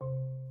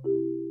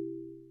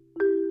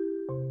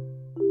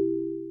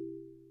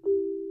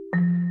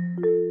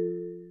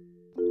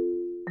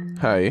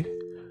Hi,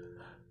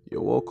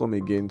 you're welcome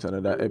again to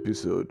another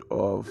episode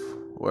of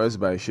Words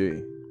by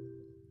Shay.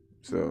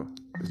 So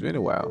it's been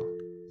a while,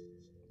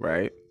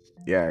 right?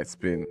 Yeah, it's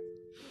been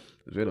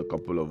a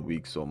couple of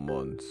weeks or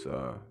months.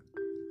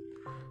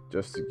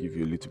 Just to give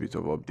you a little bit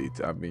of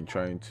update, I've been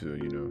trying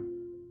to,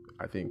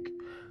 I think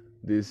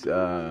this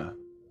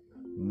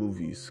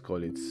movies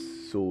call it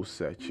soul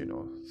searching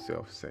or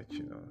self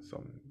searching or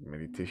some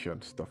meditation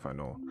stuff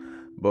and all.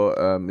 But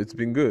it's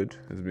been good.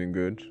 It's been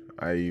good.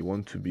 I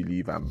want to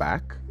believe I'm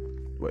back.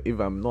 But if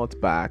I'm not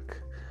back,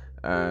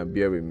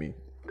 bear with me.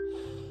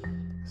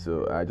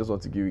 So I just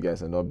want to give you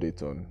guys an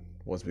update on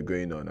what's been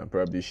going on and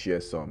probably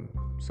share some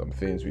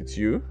things with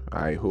you.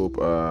 I hope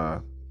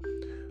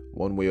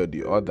one way or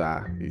the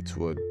other it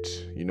would,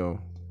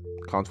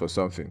 count for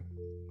something.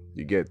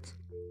 You get.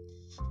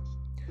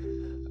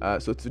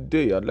 So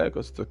today I'd like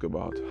us to talk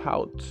about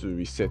how to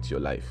reset your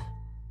life.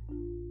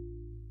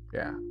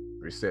 Yeah,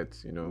 reset.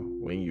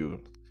 When you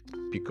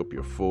pick up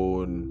your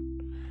phone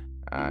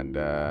and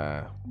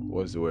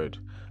what's the word?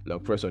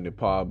 Like press on the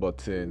power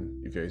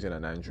button if you're using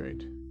an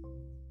Android.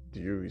 Do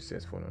you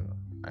reset phone on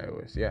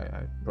iOS?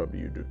 Yeah, probably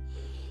you do.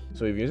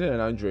 So if you're using an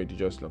Android, you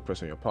just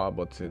press on your power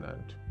button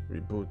and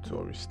reboot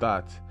or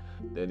restart.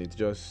 Then it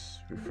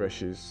just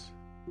refreshes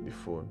the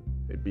phone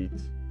a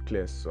bit,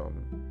 clears some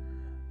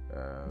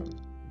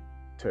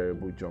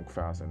terrible junk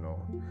files and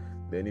all.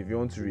 Then if you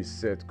want to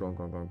reset,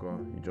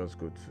 you just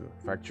go to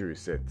factory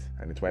reset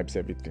and it wipes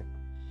everything.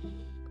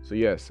 So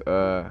yes,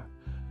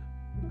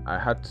 I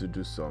had to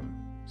do some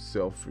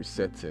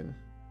self-resetting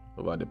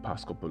over the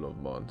past couple of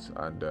months,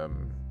 and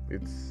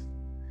it's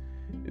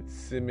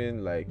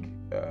seeming like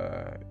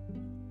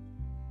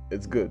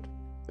it's good.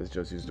 Let's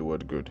just use the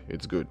word good.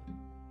 It's good.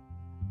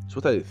 So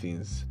what are the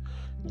things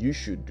you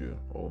should do,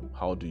 or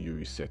how do you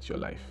reset your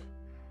life?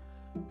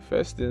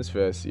 First things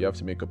first, you have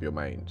to make up your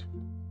mind.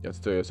 You have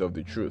to tell yourself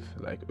the truth.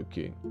 Like,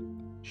 okay,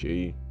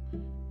 Shay,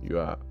 you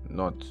are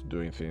not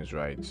doing things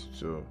right,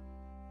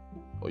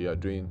 or you are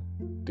doing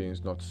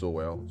things not so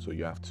well, so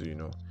you have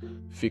to,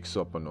 fix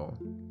up and all.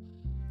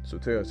 So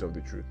tell yourself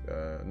the truth.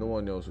 No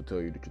one else will tell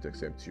you the truth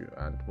except you.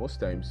 And most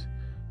times,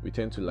 we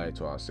tend to lie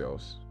to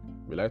ourselves.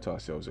 We lie to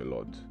ourselves a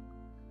lot.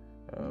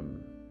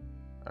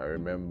 I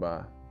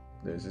remember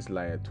there's this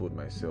lie I told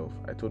myself.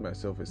 I told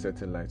myself a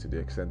certain lie to the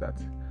extent that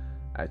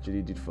I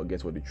actually did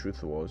forget what the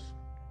truth was,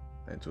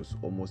 and it was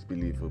almost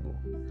believable.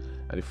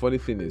 And the funny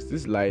thing is,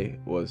 this lie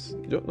was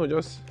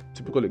just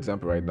typical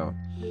example right now.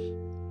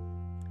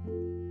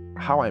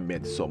 How I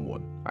met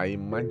someone. I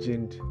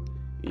imagined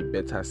a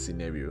better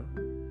scenario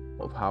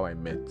of how I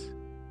met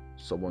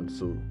someone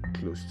so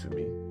close to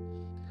me,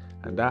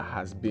 and that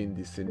has been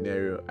the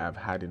scenario I've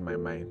had in my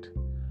mind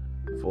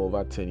for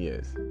over 10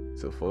 years.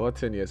 So for over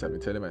 10 years I've been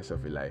telling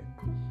myself a lie,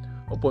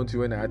 up until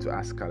when I had to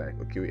ask her, like,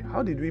 okay, wait,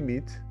 how did we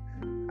meet?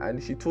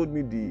 And she told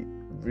me the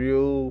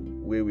real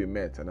way we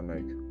met, and I'm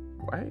like,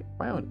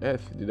 why on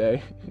earth did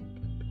I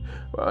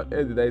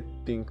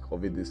think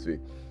of it this way?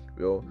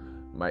 Well,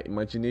 my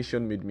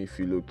imagination made me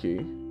feel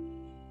okay.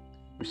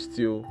 We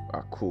still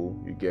are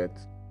cool, you get,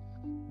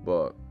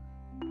 but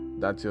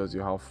that tells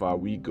you how far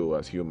we go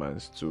as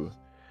humans to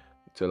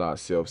tell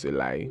ourselves a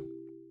lie.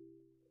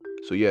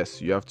 So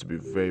yes, you have to be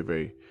very,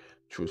 very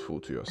truthful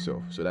to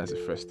yourself. So that's the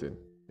first thing.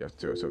 You have to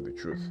tell yourself the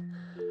truth,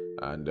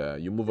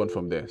 and you move on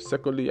from there.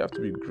 Secondly, you have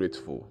to be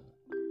grateful.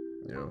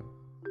 You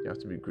have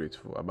to be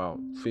grateful about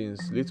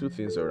little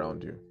things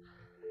around you.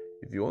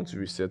 If you want to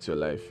reset your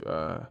life,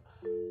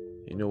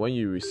 when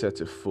you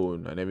reset a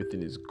phone and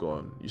everything is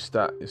gone, you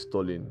start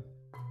installing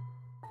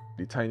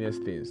the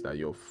tiniest things that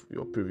your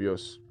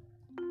previous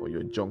or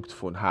your junked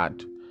phone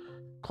had: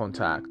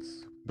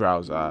 contacts,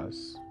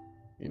 browsers,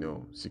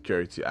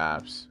 security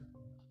apps,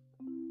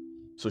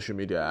 social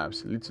media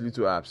apps,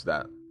 little apps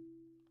that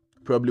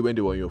probably when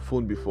they were on your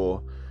phone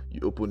before,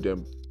 you open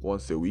them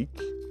once a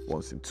week,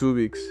 once in 2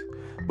 weeks,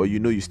 but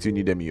you still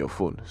need them in your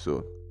phone.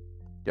 So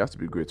you have to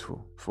be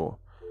grateful for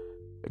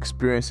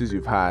experiences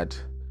you've had.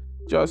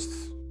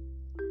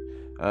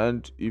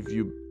 And if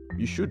you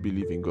should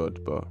believe in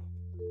God, but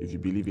if you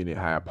believe in a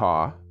higher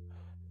power,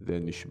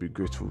 then you should be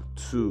grateful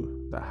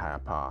to that higher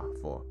power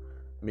for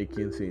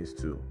making things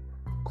to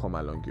come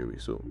along your way.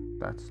 So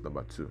that's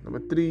number 2.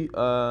 Number 3,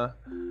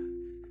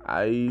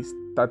 I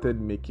started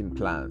making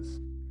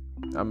plans.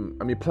 I'm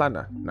a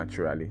planner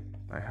naturally.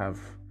 I have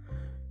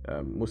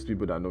most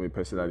people that know me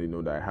personally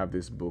know that I have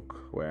this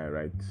book where I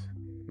write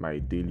my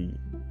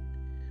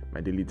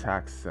daily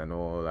tasks and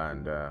all,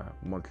 and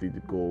monthly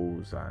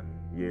goals and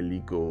yearly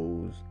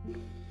goals.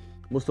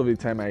 Most of the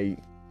time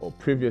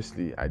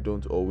previously I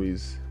don't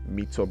always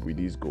meet up with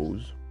these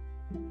goals,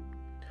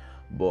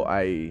 but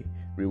I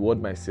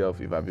reward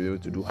myself if I've been able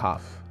to do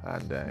half,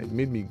 and it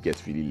made me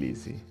get really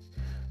lazy.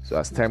 So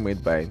as time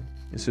went by,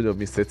 instead of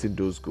me setting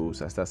those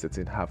goals, I start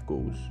setting half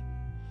goals.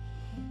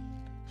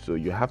 So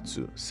you have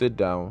to sit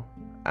down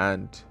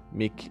and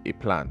make a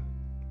plan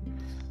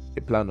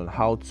on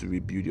how to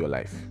rebuild your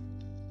life.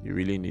 You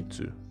really need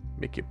to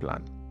make a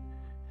plan.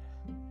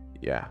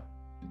 Yeah.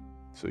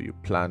 So you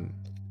plan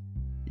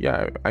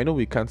yeah, I know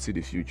we can't see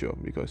the future,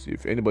 because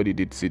if anybody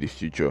did see the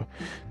future,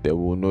 they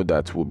will know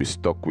that we'll be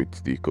stuck with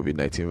the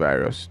COVID-19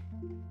 virus.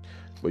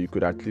 But you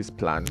could at least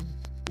plan.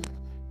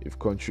 If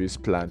countries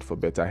planned for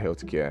better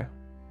healthcare,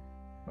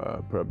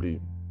 probably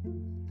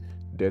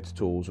death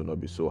tolls will not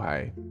be so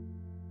high.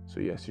 So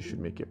yes, you should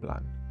make a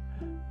plan.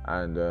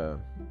 And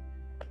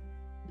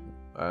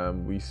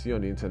we see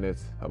on the internet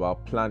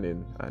about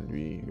planning, and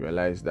we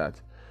realize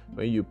that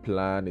when you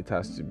plan, it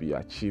has to be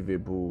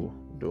achievable.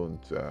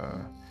 Don't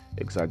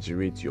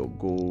exaggerate your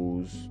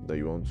goals that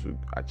you want to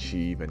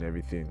achieve and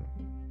everything.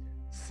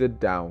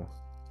 Sit down,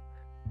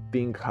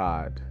 think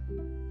hard,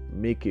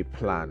 make a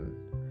plan,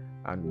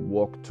 and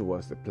work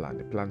towards the plan.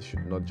 The plan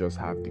should not just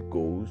have the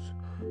goals,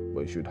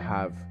 but it should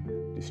have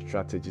the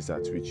strategies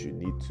at which you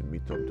need to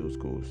meet up those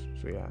goals.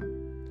 So yeah,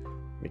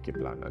 make a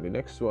plan. And the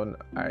next one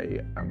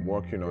I am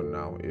working on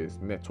now is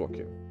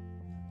networking.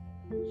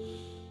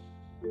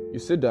 You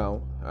sit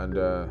down and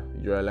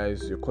you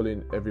realize you're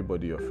calling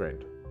everybody your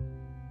friend.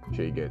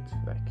 Sure, you get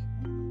like,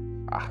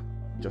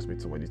 just meet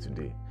somebody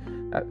today.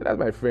 That's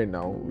my friend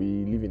now.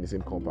 We live in the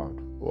same compound.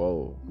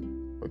 Whoa,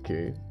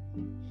 okay.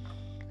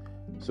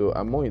 So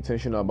I'm more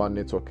intentional about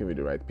networking with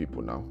the right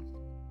people now.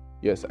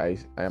 Yes, I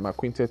am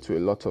acquainted to a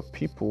lot of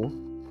people.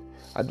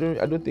 I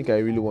don't think I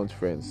really want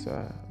friends.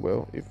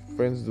 Well, if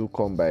friends do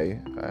come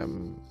by,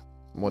 I'm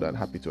more than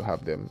happy to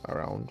have them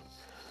around.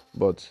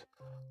 But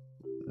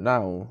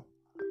now,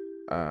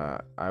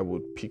 I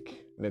would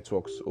pick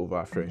networks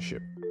over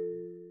friendship.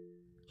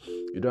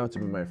 You don't have to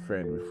be my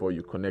friend before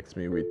you connect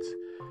me with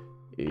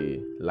a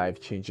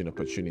life-changing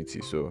opportunity.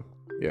 So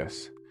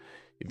yes,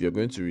 if you're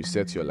going to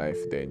reset your life,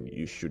 then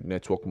you should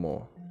network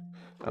more.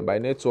 And by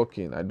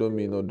networking, I don't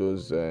mean all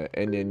those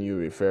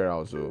NNU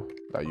referrals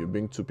that you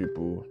bring two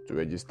people to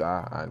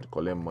register and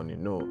collect money.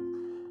 No.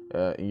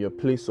 In your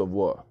place of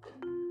work,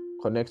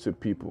 connect with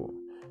people.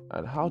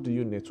 And how do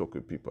you network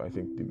with people? I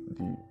think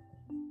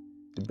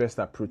the best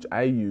approach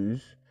I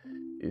use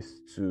is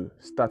to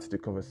start the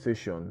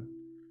conversation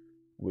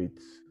with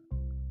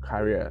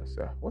careers.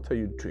 What are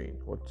you doing?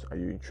 What are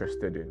you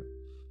interested in?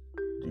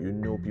 Do you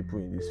know people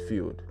in this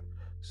field?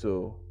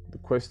 So the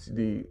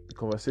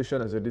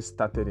conversation has already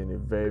started in a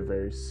very,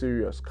 very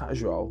serious,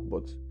 casual,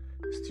 but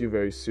still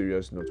very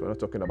serious note. We're not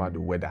talking about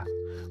the weather.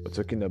 We're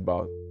talking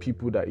about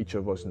people that each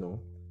of us know.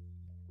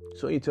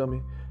 So you tell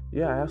me,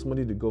 yeah, I have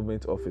somebody in the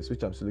government office,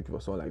 which I'm still looking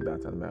for someone like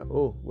that. And I'm like,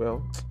 oh,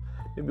 well,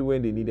 maybe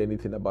when they need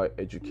anything about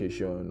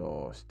education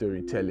or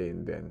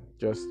storytelling, then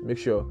just make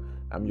sure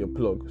I'm your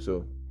plug.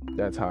 So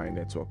that's how I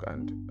network.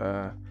 And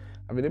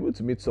I've been able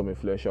to meet some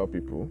influential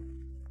people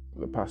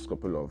the past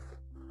couple of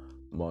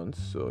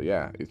months. So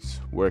yeah, it's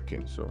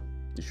working. So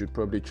you should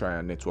probably try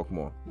and network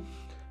more.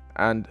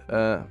 And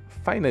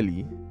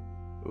finally,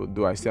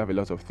 though I still have a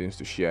lot of things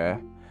to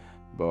share,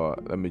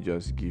 but let me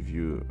just give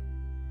you,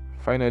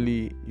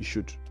 finally, you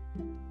should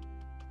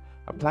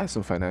apply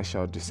some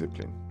financial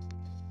discipline.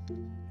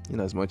 In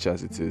as much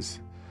as it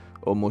is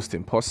almost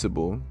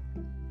impossible,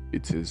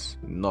 it is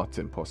not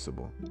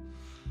impossible.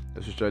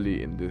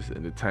 Especially in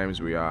the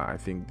times we are, I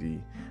think the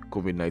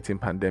COVID-19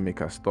 pandemic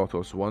has taught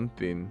us one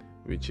thing,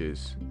 which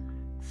is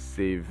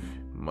save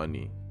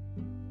money.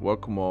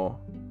 Work more,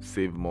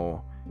 save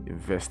more,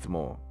 invest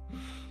more.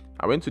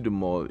 I went to the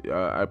mall.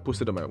 I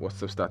posted on my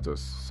WhatsApp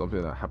status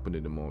something that happened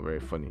in the mall. Very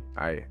funny.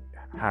 I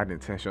had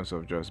intentions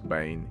of just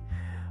buying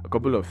a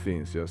couple of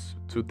things, just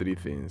 2-3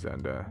 things,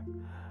 and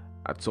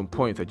at some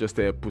point I just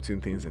started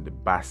putting things in the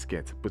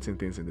basket,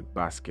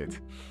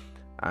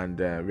 and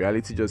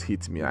reality just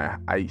hit me.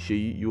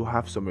 You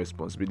have some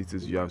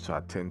responsibilities you have to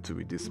attend to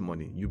with this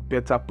money. You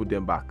better put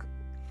them back.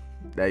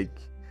 Like,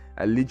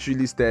 I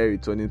literally started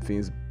returning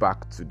things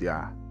back to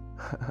their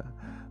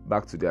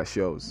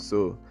shelves.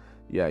 So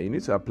yeah, you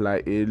need to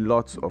apply a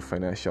lot of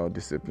financial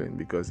discipline,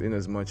 because in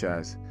as much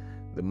as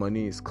the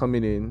money is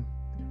coming in,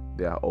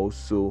 there are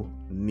also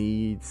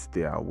needs,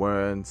 there are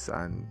wants,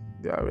 and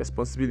there are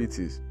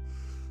responsibilities.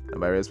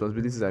 And by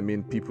responsibilities, I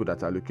mean people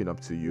that are looking up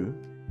to you,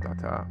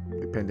 that are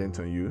dependent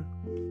on you,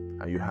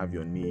 and you have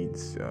your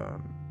needs,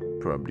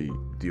 probably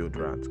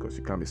deodorant, because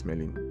you can't be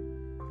smelling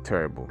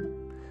terrible.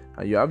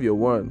 And you have your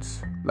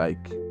wants,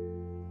 like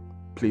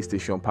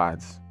PlayStation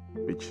pads,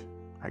 which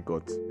I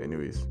got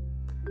anyways.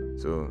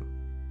 So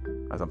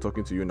as I'm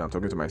talking to you now, I'm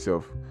talking to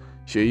myself.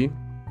 Sheyi,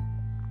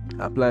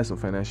 apply some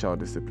financial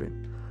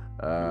discipline.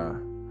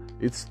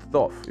 It's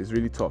tough. It's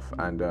really tough,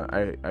 and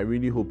I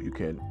really hope you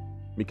can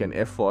make an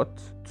effort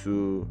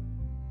to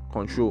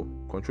control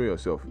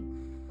yourself.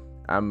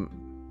 I'm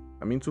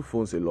into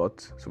phones a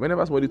lot, so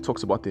whenever somebody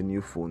talks about a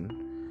new phone,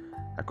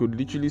 I could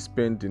literally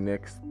spend the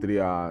next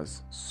 3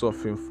 hours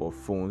surfing for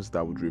phones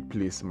that would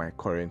replace my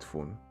current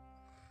phone,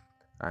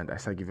 and I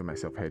start giving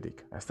myself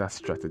headache. I start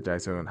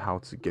strategizing on how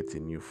to get a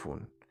new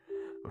phone.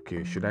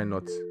 Okay, should I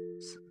not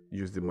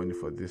use the money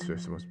for this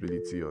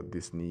responsibility or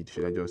this need?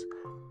 Should I just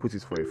put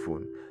it for a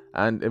phone?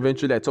 And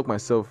eventually I talk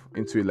myself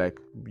into it, like,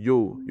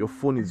 yo, your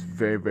phone is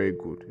very, very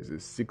good. It's a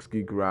 6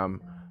 gig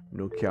RAM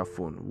Nokia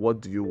phone.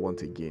 What do you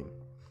want again?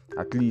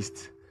 At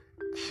least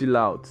chill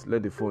out,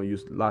 let the phone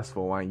last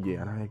for 1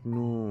 year. And I'm like,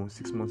 no,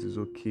 6 months is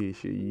okay,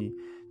 Sheyi.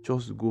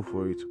 Just go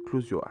for it.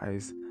 Close your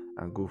eyes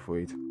and go for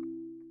it.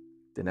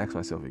 Then ask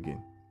myself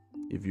again,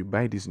 if you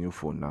buy this new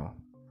phone now,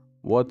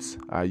 what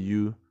are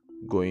you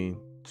going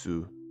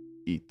to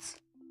eat?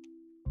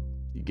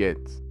 You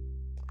get?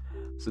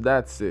 So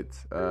that's it.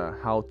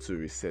 How to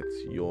reset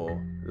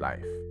your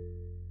life.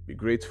 Be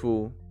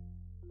grateful,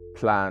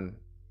 plan,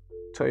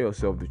 tell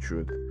yourself the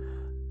truth,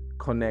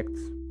 connect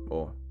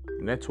or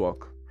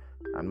network,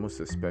 and most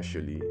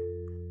especially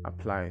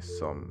apply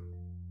some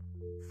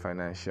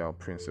financial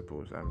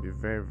principles and be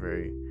very,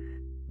 very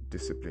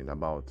disciplined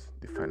about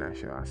the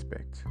financial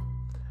aspect.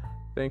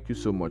 Thank you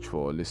so much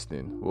for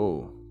listening.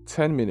 Whoa,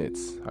 10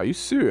 minutes. Are you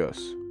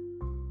serious?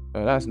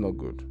 That's not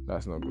good.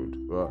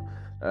 Well,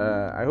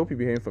 I hope you'll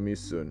be hearing from me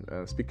soon.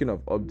 Speaking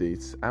of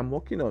updates, I'm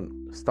working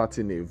on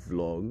starting a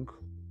vlog.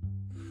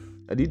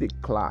 I did a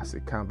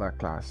Canva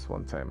class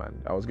one time,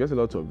 and I was getting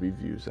a lot of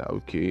reviews.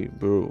 Okay,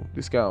 bro,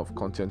 this kind of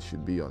content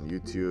should be on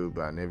YouTube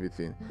and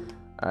everything.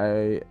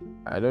 I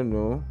don't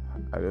know.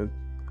 I don't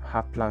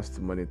have plans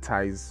to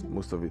monetize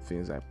most of the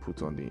things I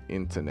put on the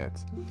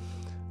internet,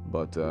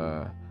 but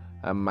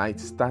I might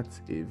start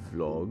a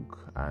vlog,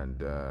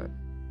 and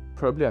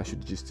probably I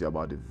should gist you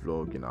about the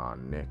vlog in our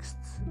next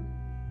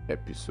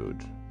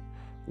episode,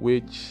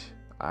 which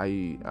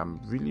I am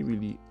really,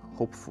 really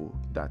hopeful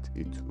that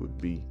it would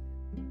be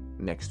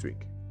next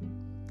week.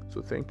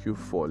 So thank you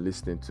for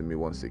listening to me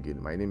once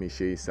again. My name is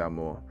Sheyi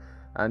Samuel,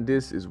 and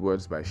this is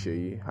Words by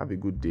Sheyi. Have a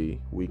good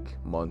day, week,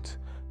 month,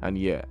 and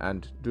year.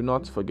 And do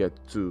not forget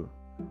to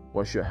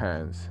wash your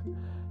hands.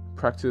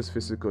 Practice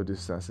physical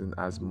distancing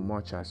as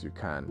much as you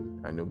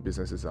can. I know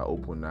businesses are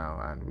open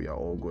now and we are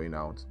all going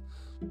out,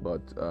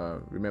 but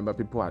remember,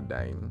 people are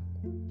dying,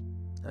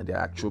 and they're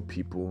actual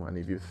people. And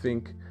if you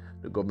think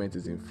the government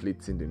is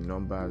inflating the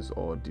numbers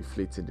or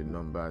deflating the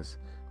numbers,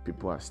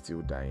 people are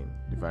still dying.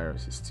 The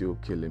virus is still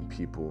killing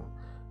people,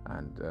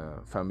 and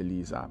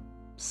families are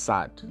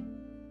sad.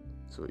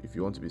 So if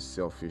you want to be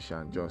selfish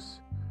and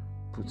just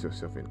put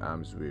yourself in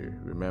harm's way,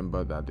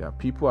 remember that there are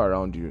people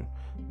around you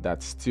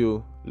that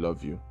still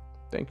love you.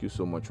 Thank you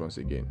so much once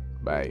again.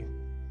 Bye.